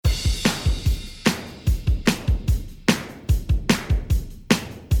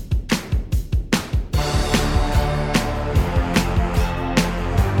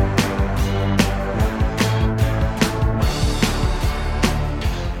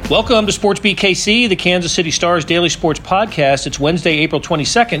Welcome to Sports Beat KC, the Kansas City Star's daily sports podcast. It's Wednesday, April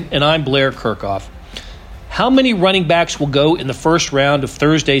 22nd, and I'm Blair Kirchhoff. How many running backs will go in the first round of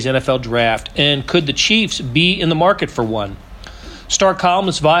Thursday's NFL Draft, and could the Chiefs be in the market for one? Star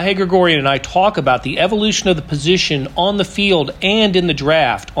columnist Vahe Gregorian and I talk about the evolution of the position on the field and in the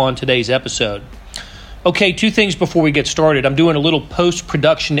draft on today's episode. Okay, two things before we get started. I'm doing a little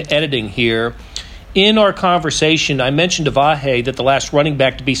post-production editing here. In our conversation, I mentioned to Vahe that the last running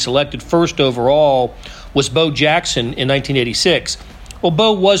back to be selected first overall was Bo Jackson in 1986. Well,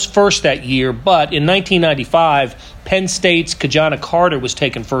 Bo was first that year, but in 1995, Penn State's Ki-Jana Carter was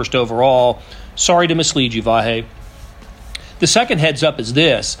taken first overall. Sorry to mislead you, Vahe. The second heads up is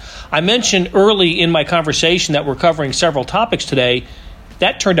this. I mentioned early in my conversation that we're covering several topics today.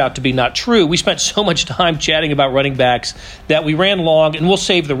 That turned out to be not true. We spent so much time chatting about running backs that we ran long, and we'll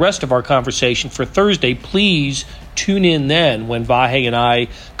save the rest of our conversation for Thursday. Please tune in then when Vahe and I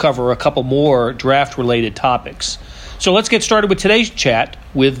cover a couple more draft-related topics. So let's get started with today's chat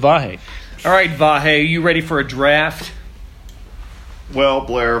with Vahe. All right, Vahe, you ready for a draft? Well,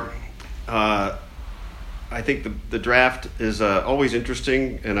 Blair, I think the draft is always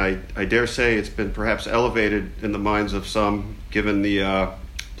interesting, and I dare say it's been perhaps elevated in the minds of some, given the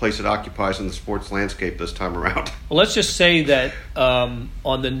place it occupies in the sports landscape this time around. Well, let's just say that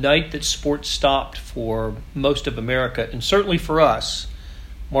on the night that sports stopped for most of America, and certainly for us,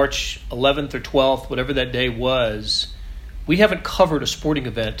 March 11th or 12th, whatever that day was, we haven't covered a sporting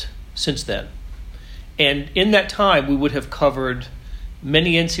event since then. And in that time, we would have covered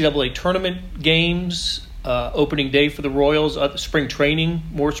many NCAA tournament games, opening day for the Royals, spring training,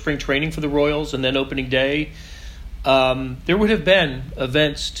 more spring training for the Royals, and then opening day. There would have been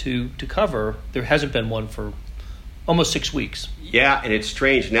events to cover. There hasn't been one for almost 6 weeks. Yeah, and it's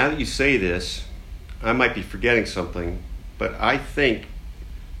strange. Now that you say this, I might be forgetting something, but I think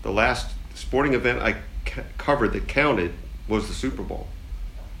the last sporting event I covered that counted was the Super Bowl.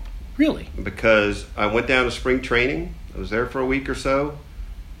 Really? Because I went down to spring training. I was there for a week or so,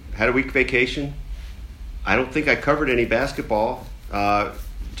 had a week vacation. I don't think I covered any basketball,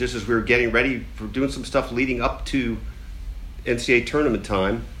 just as we were getting ready for doing some stuff leading up to NCAA tournament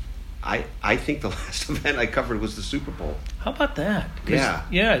time. I think the last event I covered was the Super Bowl. How about that? Yeah.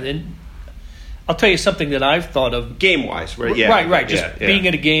 Yeah, and I'll tell you something that I've thought of. Game-wise, right? Yeah. Right. Just being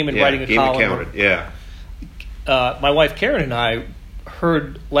at a game and writing a column. Game that counted, yeah. My wife Karen and I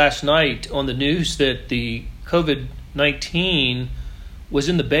heard last night on the news that the COVID-19 was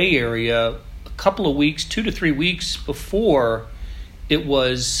in the Bay Area a couple of weeks, 2 to 3 weeks before it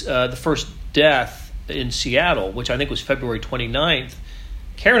was the first death in Seattle, which I think was February 29th.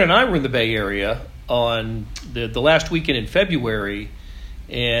 Karen and I were in the Bay Area on the last weekend in February,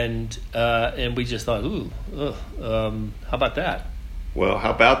 and we just thought, how about that? Well, how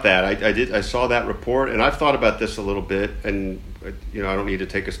about that? I saw that report, and I've thought about this a little bit, and I don't need to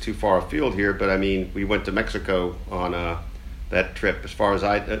take us too far afield here, but I mean, we went to Mexico on that trip.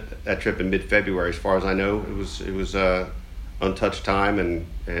 That trip in mid-February, as far as I know, it was untouched time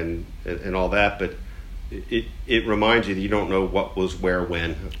and all that, but it reminds you that you don't know what was where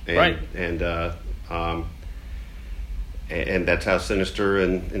when, and, right? And that's how sinister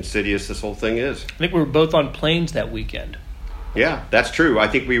and insidious this whole thing is. I think we were both on planes that weekend. Yeah, that's true. I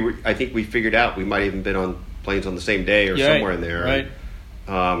think we figured out we might have even been on planes on the same day or somewhere in there. Right.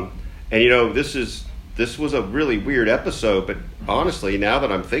 And this was a really weird episode, but honestly, now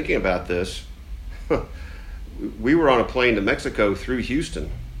that I'm thinking about this, we were on a plane to Mexico through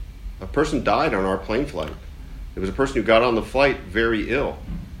Houston. A person died on our plane flight. It was a person who got on the flight very ill.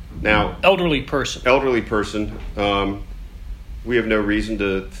 Now, elderly person. We have no reason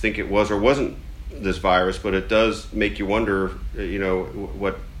to think it was or wasn't this virus, but it does make you wonder,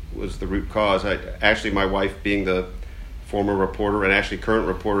 what was the root cause. My wife, being the former reporter and actually current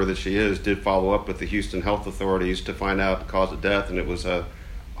reporter that she is, did follow up with the Houston health authorities to find out the cause of death, and it was a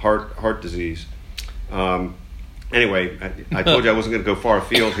heart disease. Anyway, I told you I wasn't going to go far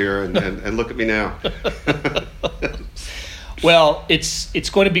afield here, and look at me now. Well, it's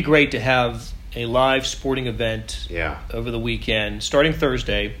going to be great to have a live sporting event over the weekend, starting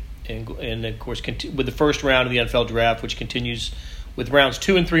Thursday, and of course with the first round of the NFL Draft, which continues with rounds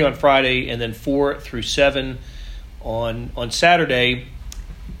 2 and 3 on Friday, and then 4 through 7 on Saturday.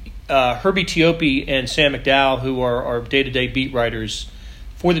 Herbie Teope and Sam McDowell, who are our day-to-day beat writers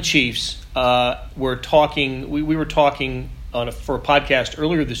for the Chiefs, were talking. We were talking for a podcast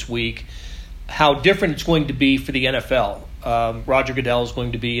earlier this week how different it's going to be for the NFL. Roger Goodell is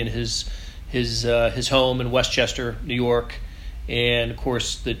going to be in his home in Westchester, New York, And, of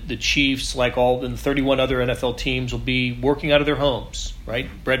course, the Chiefs, like all the 31 other NFL teams, will be working out of their homes, right?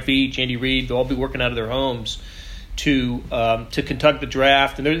 Brett Veach, Andy Reid, they'll all be working out of their homes to conduct the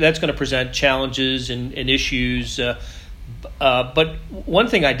draft. And that's going to present challenges and issues. But one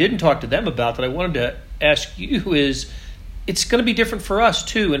thing I didn't talk to them about that I wanted to ask you is it's going to be different for us,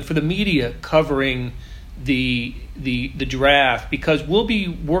 too, and for the media covering the draft, because we'll be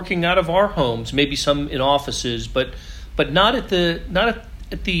working out of our homes, maybe some in offices, but not at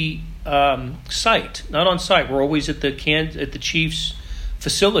the site, not on site. We're always at the Chiefs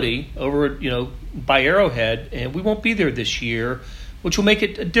facility over by Arrowhead, and we won't be there this year, which will make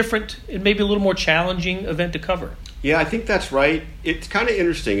it a different and maybe a little more challenging event to cover. Yeah, I think that's right. It's kind of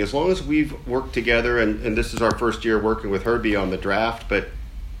interesting. As long as we've worked together, and this is our first year working with Herbie on the draft, but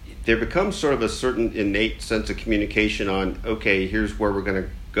there becomes sort of a certain innate sense of communication on, okay, here's where we're going to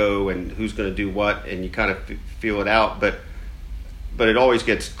go and who's going to do what, and you kind of feel it out, but it always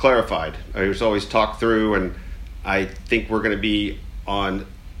gets clarified. It's always talked through, and I think we're going to be on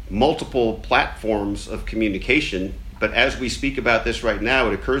multiple platforms of communication, but as we speak about this right now,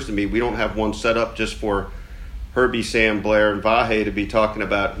 it occurs to me we don't have one set up just for Herbie, Sam, Blair, and Vahe to be talking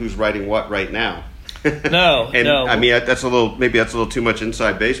about who's writing what right now. No. I mean, that's a little too much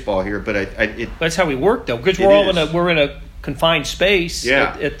inside baseball here, but that's how we work, though, because we're in a confined space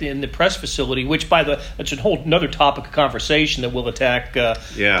in the press facility, which that's a whole another topic of conversation that we'll attack.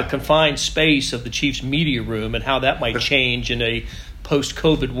 The confined space of the Chiefs media room and how that might change in a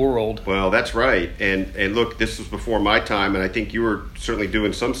post-COVID world. Well, that's right, and look, this was before my time, and I think you were certainly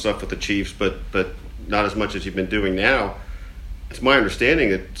doing some stuff with the Chiefs, but not as much as you've been doing now. It's my understanding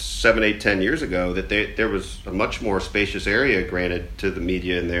that 7, 8, 10 years ago that there was a much more spacious area granted to the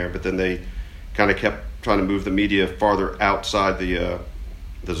media in there, but then they kind of kept trying to move the media farther outside the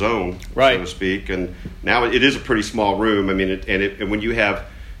zone, right, so to speak. And now it is a pretty small room. I mean, and when you have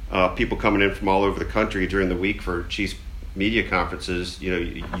people coming in from all over the country during the week for Chiefs media conferences,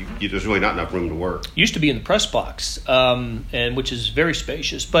 there's really not enough room to work. Used to be in the press box, and which is very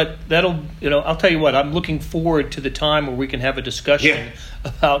spacious. But that'll, I'll tell you what, I'm looking forward to the time where we can have a discussion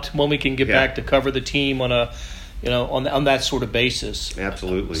about when we can get back to cover the team on a, on that sort of basis.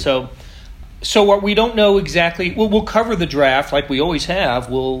 Absolutely. So what we don't know exactly. We'll cover the draft like we always have.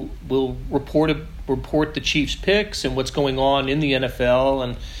 We'll report the Chiefs picks and what's going on in the NFL,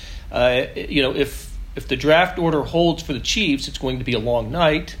 and if the draft order holds for the Chiefs, it's going to be a long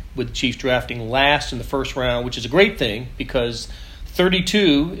night with the Chiefs drafting last in the first round, which is a great thing because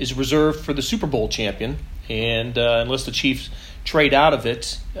 32 is reserved for the Super Bowl champion, and unless the Chiefs trade out of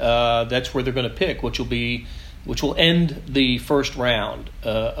it, that's where they're going to pick, which will end the first round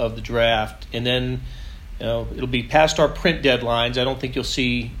of the draft, and then it'll be past our print deadlines. I don't think you'll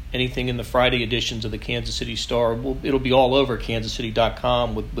see anything in the Friday editions of the Kansas City Star. It'll be all over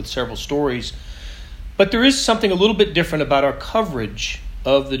kansascity.com with several stories. But there is something a little bit different about our coverage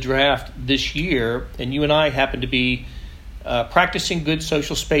of the draft this year, and you and I happen to be practicing good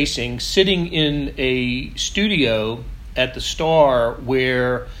social spacing, sitting in a studio at the Star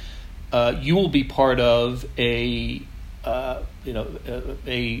where you will be part of a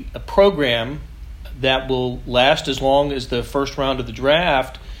program that will last as long as the first round of the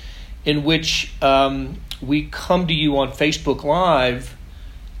draft, in which we come to you on Facebook Live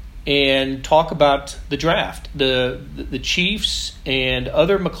and talk about the draft. The Chiefs and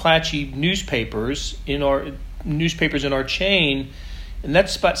other McClatchy newspapers in our chain, and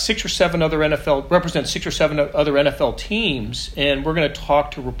that's about 6 or 7 other represents 6 or 7 other NFL teams, and we're going to talk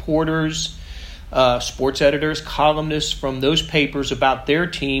to reporters, sports editors, columnists from those papers about their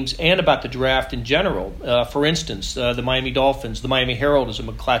teams and about the draft in general. For instance, the Miami Dolphins, the Miami Herald is a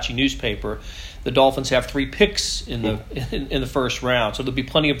McClatchy newspaper. The Dolphins have 3 picks in the first round, so there'll be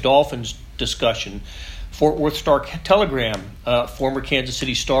plenty of Dolphins discussion. Fort Worth Star-Telegram, former Kansas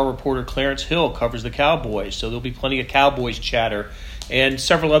City Star reporter Clarence Hill covers the Cowboys, so there'll be plenty of Cowboys chatter, and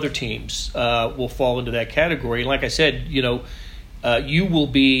several other teams will fall into that category. And like I said, you will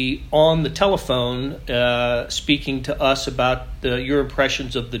be on the telephone speaking to us about your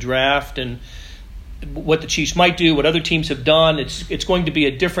impressions of the draft and what the Chiefs might do, what other teams have done. It's going to be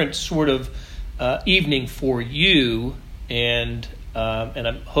a different sort of evening for you, and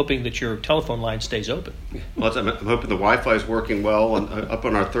I'm hoping that your telephone line stays open. Well, I'm hoping the Wi-Fi is working well. And up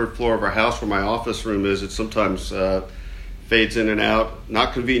on our 3rd floor of our house, where my office room is, it sometimes fades in and out.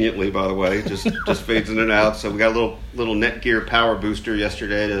 Not conveniently, by the way, just fades in and out. So we got a little Netgear power booster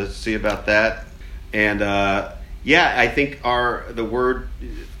yesterday to see about that. And I think the word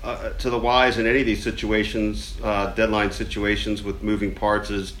to the wise in any of these situations, deadline situations with moving parts,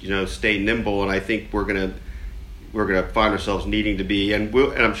 is stay nimble. And I think we're going to we're going to find ourselves needing to be, and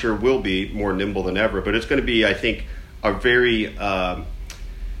I'm sure will be more nimble than ever. But it's going to be, I think, a very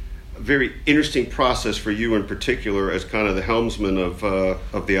interesting process for you in particular as kind of the helmsman of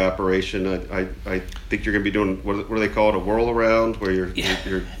the operation. I think you're going to be doing what do they call it, a whirl around, where you're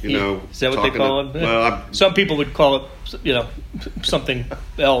is that what they call it? Well, some people would call it something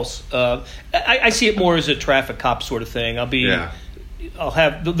else. I see it more as a traffic cop sort of thing.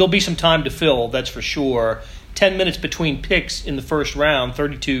 There'll be some time to fill, that's for sure. 10 minutes between picks in the first round,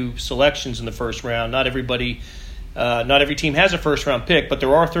 32 selections in the first round. Not every team has a first-round pick, but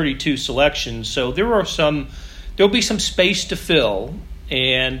there are 32 selections, so there'll be some space to fill,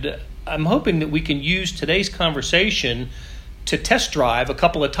 and I'm hoping that we can use today's conversation to test drive a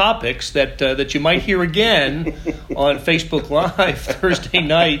couple of topics that you might hear again on Facebook Live Thursday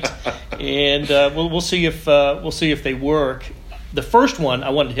night, and we'll see if they work. The first one I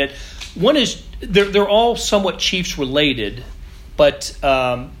wanted to hit. One is they're all somewhat Chiefs related. But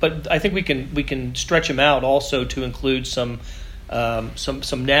I think we can stretch them out also to include some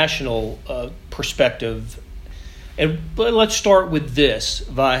national perspective. And let's start with this,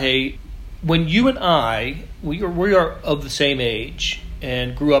 Vahe. When you and I, we are of the same age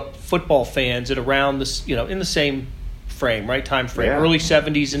and grew up football fans at around this, in the same frame, right, time frame, early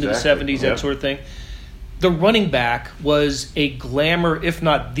 70s into the 70s, that sort of thing. The running back was a glamour, if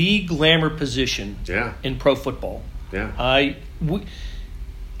not the glamour position in pro football. Yeah. I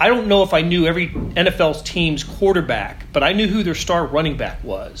don't know if I knew every NFL team's quarterback, but I knew who their star running back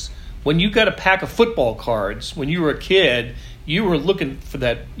was. When you got a pack of football cards when you were a kid, you were looking for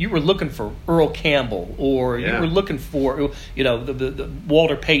that. You were looking for Earl Campbell, or you were looking for the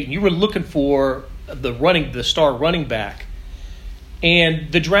Walter Payton. You were looking for the star running back,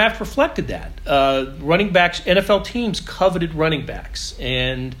 and the draft reflected that. Running backs, NFL teams coveted running backs,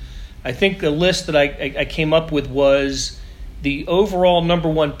 and I think the list that I came up with was the overall number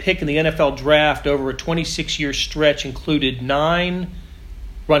one pick in the NFL draft over a 26-year stretch included 9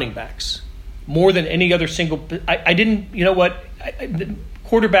 running backs, more than any other single. I didn't,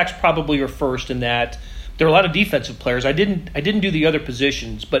 quarterbacks probably are first in that. There are a lot of defensive players. I didn't do the other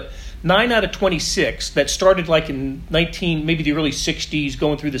positions, but 9 out of 26 that started like in maybe the early 60s,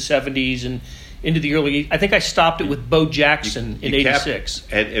 going through the 70s and into the early. I think I stopped it with Bo Jackson in '86,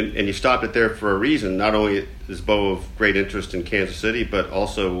 and you stopped it there for a reason. Not only is Bo of great interest in Kansas City, but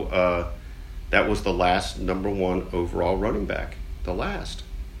also that was the last number one overall running back, the last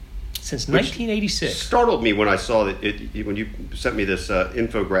since 1986. Startled me when I saw it when you sent me this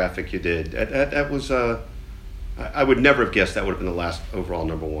infographic you did. That was I would never have guessed that would have been the last overall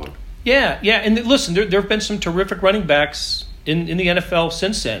number one. Yeah, and listen, there have been some terrific running backs in the NFL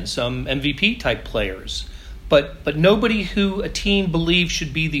since then, some MVP type players, but nobody who a team believes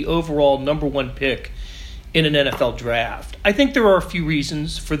should be the overall number one pick in an NFL draft. I think there are a few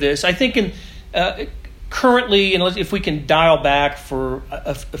reasons for this. I think currently, and if we can dial back for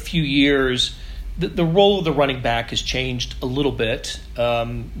a few years, the role of the running back has changed a little bit,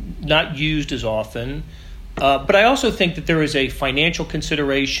 not used as often. But I also think that there is a financial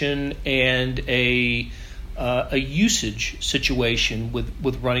consideration and a usage situation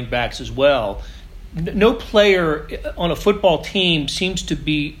with running backs as well. No player on a football team seems to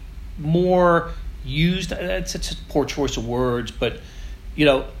be more used. It's a poor choice of words, but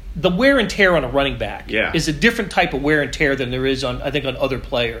the wear and tear on a running back is a different type of wear and tear than there is on other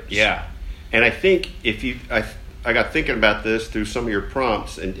players. Yeah, and I think I got thinking about this through some of your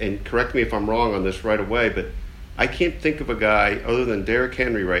prompts, and correct me if I'm wrong on this right away, but I can't think of a guy other than Derrick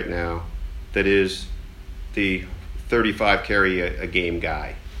Henry right now that is the 35 carry a game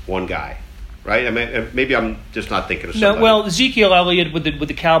guy, one guy, right? I mean, maybe I'm just not thinking of somebody. No, well, Ezekiel Elliott with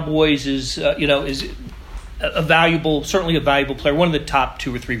the Cowboys is a valuable player, one of the top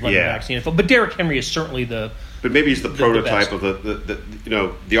 2 or 3 running backs in the NFL. But Derrick Henry is certainly the. But maybe he's the prototype of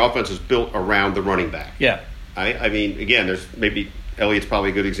the offense is built around the running back. Yeah. I mean, again, there's maybe Elliott's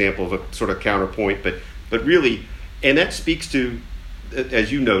probably a good example of a sort of counterpoint, but really, and that speaks to,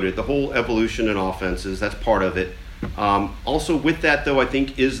 as you noted, the whole evolution in offenses. That's part of it. Also, with that though, I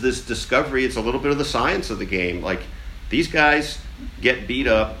think is this discovery. It's a little bit of the science of the game. Like these guys get beat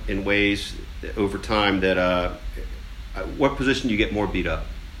up in ways over time that. What position do you get more beat up?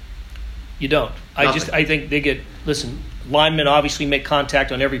 You don't. I think they get. Listen, linemen obviously make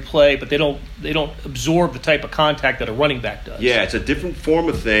contact on every play, but they don't absorb the type of contact that a running back does. Yeah, it's a different form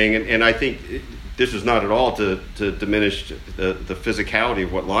of thing, and I think this is not at all to diminish the physicality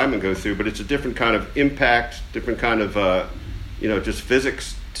of what linemen go through, but it's a different kind of impact, different kind of just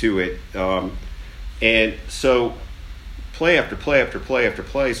physics to it, and so play after play after play after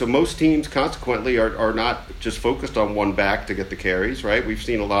play. So most teams, consequently, are not just focused on one back to get the carries, right? We've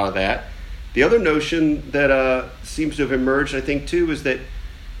seen a lot of that. The other notion that seems to have emerged, I think, too, is that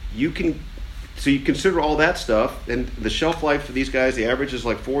you consider all that stuff, and the shelf life for these guys, the average is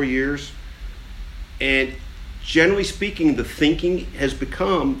like 4 years. And generally speaking, the thinking has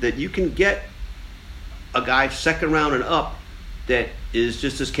become that you can get a guy second round and up that is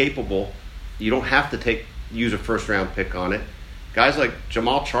just as capable. You don't have to use a first round pick on it. Guys like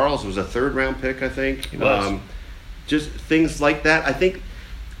Jamal Charles was a third round pick, I think. He was. Just things like that. I think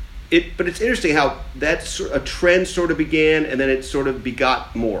but it's interesting how a trend sort of began and then it sort of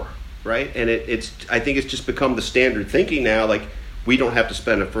begot more, right? And I think it's just become the standard thinking now. Like, we don't have to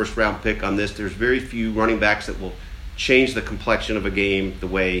spend a first round pick on this. There's very few running backs that will change the complexion of a game the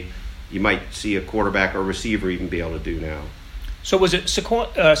way you might see a quarterback or receiver even be able to do now. So was it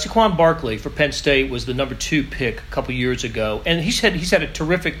Saquon Barkley for Penn State was the number 2 pick a couple years ago, and he's had a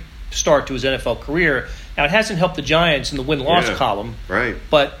terrific start to his NFL career. Now, it hasn't helped the Giants in the win-loss column, right?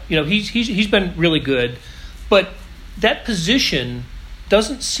 But he's been really good. But that position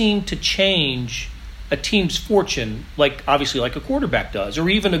doesn't seem to change a team's fortune obviously like a quarterback does, or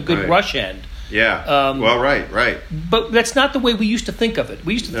even a good rush end. Yeah. Right. But that's not the way we used to think of it.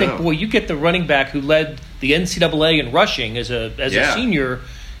 We used to think, boy, you get the running back who led the NCAA in rushing as a senior,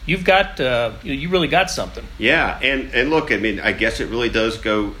 you've got you really got something. Yeah, and look, I mean, I guess it really does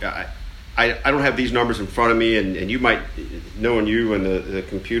go. I don't have these numbers in front of me, and you might, knowing you and the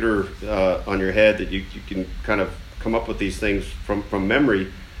computer on your head, that you can kind of come up with these things from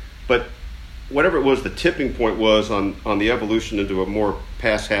memory, but whatever it was, the tipping point was on the evolution into a more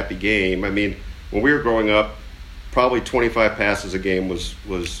pass-happy game. I mean, when we were growing up, probably 25 passes a game was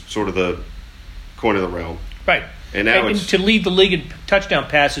sort of the coin of the realm. Right. And now to lead the league in touchdown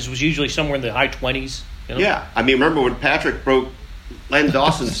passes was usually somewhere in the high 20s. Yeah. I mean, remember when Patrick broke Len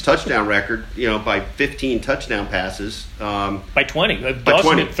Dawson's touchdown record, by 15 touchdown passes. By 20.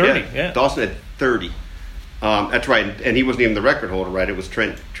 Dawson had 30. Yeah. Dawson had 30. That's right, and he wasn't even the record holder, right? It was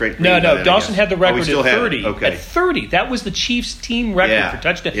Trent Green. No, Dawson had the record at 30. Okay. At 30, that was the Chiefs' team record for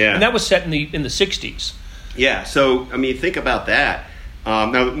touchdown, and that was set in the 60s. Yeah, so I mean, think about that.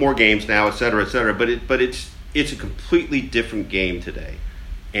 Now more games now, et cetera, but it's a completely different game today,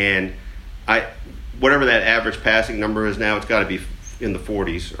 and whatever that average passing number is now, it's got to be in the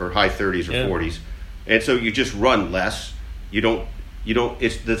 40s or high 30s or 40s, and so you just run less. You don't.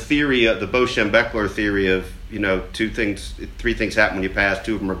 It's the theory of the Bo Schembechler theory of, 3 things happen when you pass,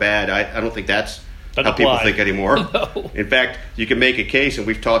 2 of them are bad. I don't think that's how people think anymore. No. In fact, you can make a case, and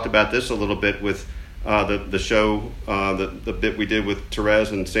we've talked about this a little bit with the show, the bit we did with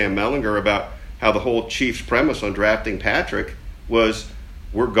Therese and Sam Mellinger about how the whole Chiefs premise on drafting Patrick was,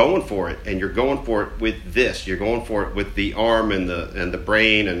 we're going for it, and you're going for it with this. You're going for it with the arm and the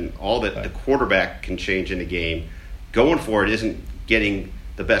brain and all that the quarterback can change in a game. Going for it isn't getting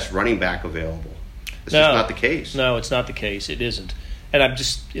the best running back available. It's just not the case. No, it's not the case. It isn't. And I'm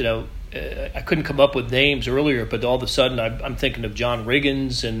just, I couldn't come up with names earlier, but all of a sudden I'm thinking of John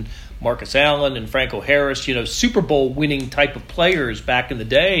Riggins and Marcus Allen and Franco Harris, Super Bowl winning type of players back in the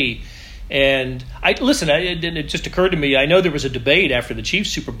day. And it just occurred to me, I know there was a debate after the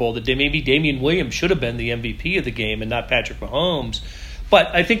Chiefs Super Bowl that maybe Damian Williams should have been the MVP of the game and not Patrick Mahomes. But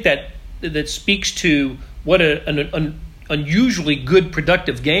I think that speaks to what an unusually good,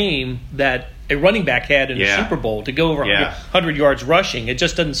 productive game that a running back had in a Super Bowl to go over 100 yards rushing. It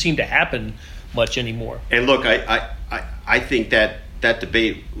just doesn't seem to happen much anymore. And look, I think that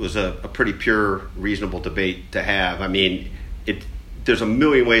debate was a pretty pure, reasonable debate to have. I mean, there's a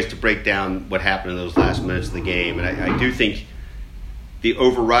million ways to break down what happened in those last minutes of the game. And I do think the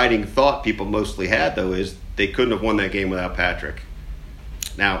overriding thought people mostly had, though, is they couldn't have won that game without Patrick.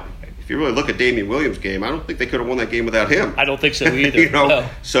 Now, if you really look at Damian Williams' game, I don't think they could have won that game without him. I don't think so either. No.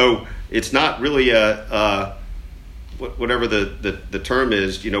 So it's not really whatever the term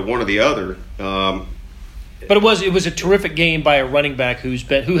is, one or the other. But it was a terrific game by a running back who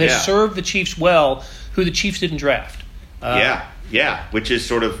has served the Chiefs well, who the Chiefs didn't draft. Which is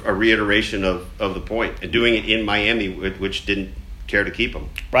sort of a reiteration of the point, and doing it in Miami, which didn't care to keep him.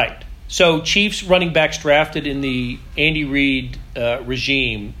 Right. So Chiefs running backs drafted in the Andy Reid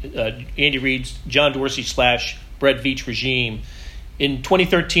regime, Andy Reid's John Dorsey / Brett Veach regime. In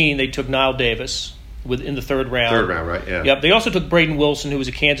 2013, they took Nile Davis in the third round. Third round, right? Yeah. Yep. They also took Braden Wilson, who was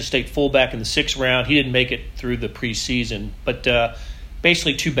a Kansas State fullback, in the 6th round. He didn't make it through the preseason, but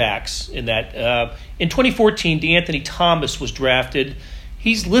basically 2 backs in that. In 2014, DeAnthony Thomas was drafted.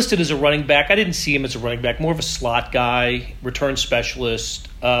 He's listed as a running back. I didn't see him as a running back, more of a slot guy, return specialist.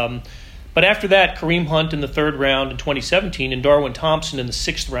 But after that, Kareem Hunt in the 3rd round in 2017 and Darwin Thompson in the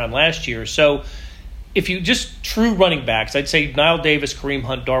 6th round last year. So if you just true running backs, I'd say Knile Davis, Kareem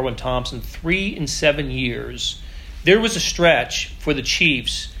Hunt, Darwin Thompson, 3 and 7 years. There was a stretch for the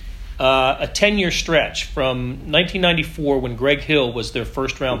Chiefs, a 10-year stretch from 1994 when Greg Hill was their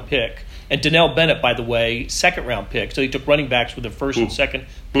first-round pick. And Donnell Bennett, by the way, 2nd-round pick. So they took running backs with their 1st and 2nd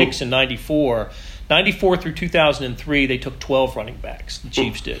picks in 94. 94 through 2003, they took 12 running backs. The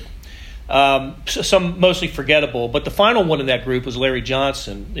Chiefs did. Some mostly forgettable, but the final one in that group was Larry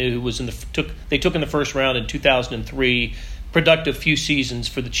Johnson, who was they took in the 1st round in 2003. Productive few seasons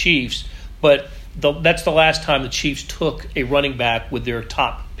for the Chiefs, but that's the last time the Chiefs took a running back with their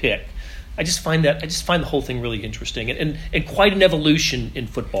top pick. I just find the whole thing really interesting and quite an evolution in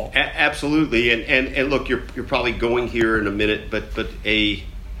football. Absolutely, and look, you're probably going here in a minute, but an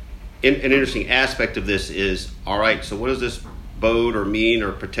interesting aspect of this is, all right, so what does this bode or mean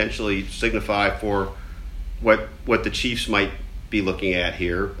or potentially signify for what the Chiefs might be looking at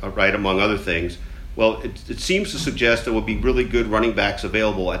here, right, among other things? Well, it seems to suggest there will be really good running backs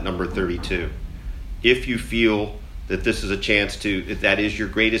available at number 32. If you feel that this is a chance to, if that is your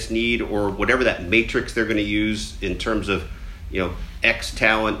greatest need or whatever that matrix they're going to use in terms of, X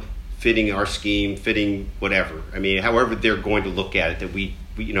talent fitting our scheme, fitting whatever. I mean, however they're going to look at it, that we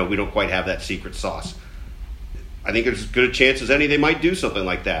don't quite have that secret sauce. I think there's as good a chance as any they might do something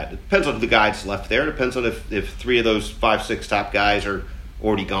like that. It depends on the guys left there. It depends on if 3 of those 5-6 top guys are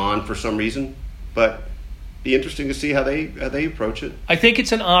already gone for some reason. But be interesting to see how they approach it. I think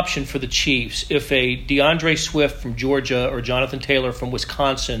it's an option for the Chiefs if a DeAndre Swift from Georgia or Jonathan Taylor from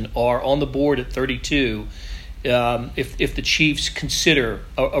Wisconsin are on the board at 32. If the Chiefs consider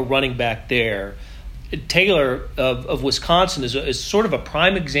a running back there, Taylor of Wisconsin is sort of a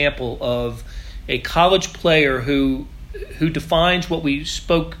prime example of a college player who defines what we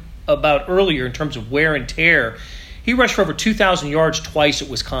spoke about earlier in terms of wear and tear. He rushed for over 2,000 yards twice at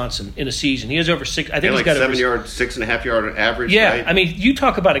Wisconsin in a season. He has over 6. I think he's got 7 yards, 6.5 yard average. Yeah, right? I mean, you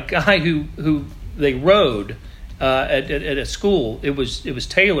talk about a guy who they rode at a school. It was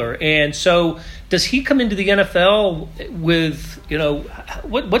Taylor, and so does he come into the NFL with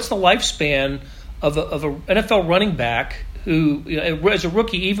what's the lifespan of a NFL running back who, as a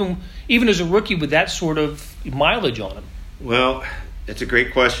rookie, even as a rookie with that sort of mileage on him? Well, it's a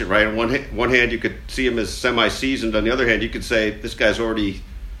great question, right? On one hand, you could see him as semi-seasoned. On the other hand, you could say this guy's already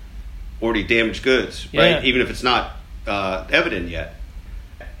damaged goods, right? Yeah. Even if it's not evident yet.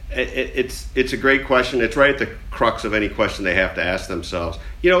 It's a great question. It's right at the crux of any question they have to ask themselves.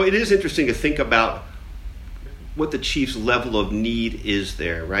 It is interesting to think about what the Chiefs' level of need is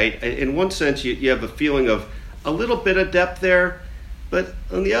there, right? In one sense, you have a feeling of a little bit of depth there, but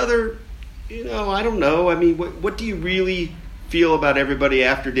on the other, I don't know. I mean, what do you really feel about everybody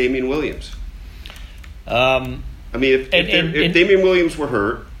after Damian Williams? I mean, if Damian Williams were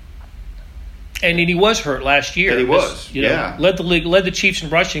hurt, and he was hurt last year, and he was, led the Chiefs in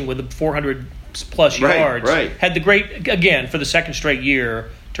rushing with 400 plus yards. Right. Had the great, again for the 2nd straight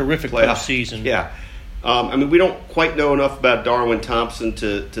year, terrific postseason. Yeah. I mean, we don't quite know enough about Darwin Thompson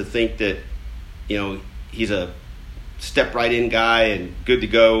to think that he's a step right in guy and good to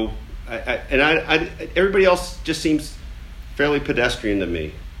go. Everybody else just seems fairly pedestrian to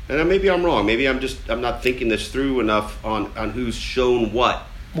me, and maybe I'm wrong. Maybe I'm not thinking this through enough on who's shown what.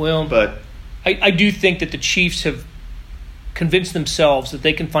 Well, but I do think that the Chiefs have convinced themselves that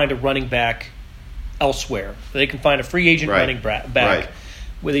they can find a running back elsewhere. They can find a free agent running back. Right.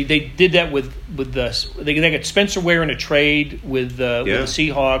 Where they did that with they got Spencer Ware in a trade with the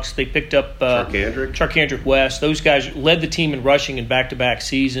Seahawks. They picked up Charkandrick West. Those guys led the team in rushing in back-to-back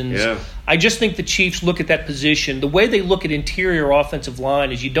seasons. Yeah. I just think the Chiefs look at that position. The way they look at interior offensive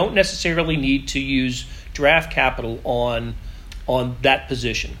line is you don't necessarily need to use draft capital on that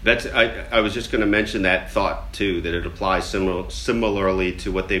position. I was just going to mention that thought too, that it applies similarly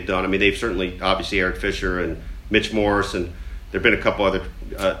to what they've done. I mean, they've certainly, obviously, Eric Fisher and Mitch Morse, and there have been a couple other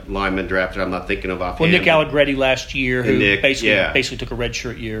linemen drafted I'm not thinking of offhand. Well, Nick Allegretti last year, who Nick, basically took a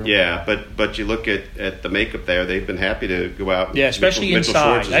redshirt year. Yeah, but you look at the makeup there, they've been happy to go out. Yeah, especially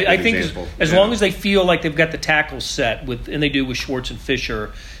inside. I think as long as they feel like they've got the tackles set and they do with Schwartz and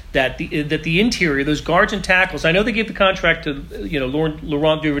Fisher, that the interior, those guards and tackles. I know they gave the contract to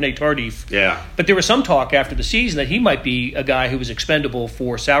Laurent Duvernay-Tardif. Yeah. But there was some talk after the season that he might be a guy who was expendable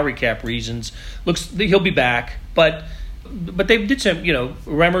for salary cap reasons. He'll be back, but they did some.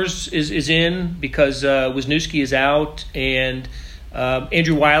 Remmers is in because Wisniewski is out, and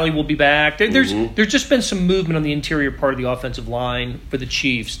Andrew Wiley will be back. There's just been some movement on the interior part of the offensive line for the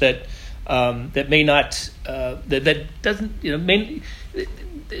Chiefs that may not that doesn't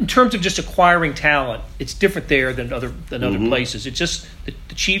in terms of just acquiring talent, it's different there than other places. It's just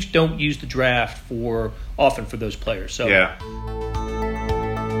the Chiefs don't use the draft often for those players. So yeah.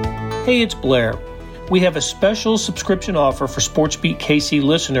 Hey, it's Blair. We have a special subscription offer for SportsBeat KC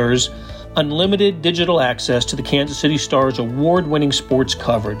listeners, unlimited digital access to the Kansas City Star's award-winning sports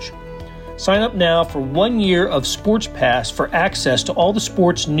coverage. Sign up now for 1 year of Sports Pass for access to all the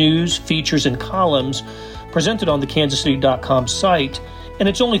sports news, features, and columns presented on the kansascity.com site, and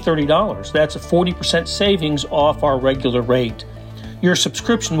it's only $30. That's a 40% savings off our regular rate. Your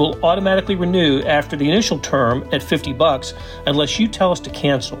subscription will automatically renew after the initial term at $50 unless you tell us to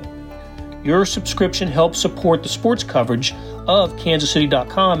cancel. Your subscription helps support the sports coverage of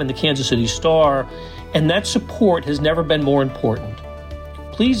kansascity.com and the Kansas City Star, and that support has never been more important.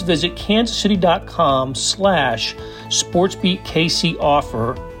 Please visit kansascity.com/SportsBeatKC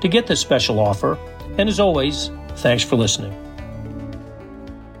offer to get this special offer. And as always, thanks for listening.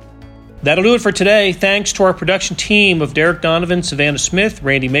 That'll do it for today. Thanks to our production team of Derek Donovan, Savannah Smith,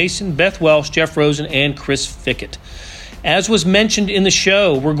 Randy Mason, Beth Welsh, Jeff Rosen, and Chris Fickett. As was mentioned in the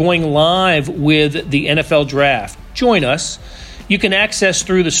show, we're going live with the NFL Draft. Join us. You can access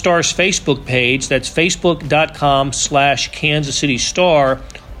through the Star's Facebook page. That's facebook.com/Kansas City Star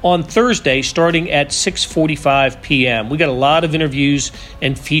on Thursday starting at 6:45 p.m. We got a lot of interviews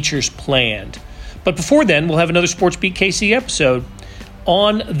and features planned. But before then, we'll have another SportsBeat KC episode.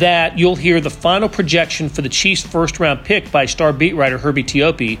 On that, you'll hear the final projection for the Chiefs' first-round pick by Star beat writer Herbie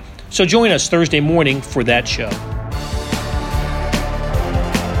Teope. So join us Thursday morning for that show.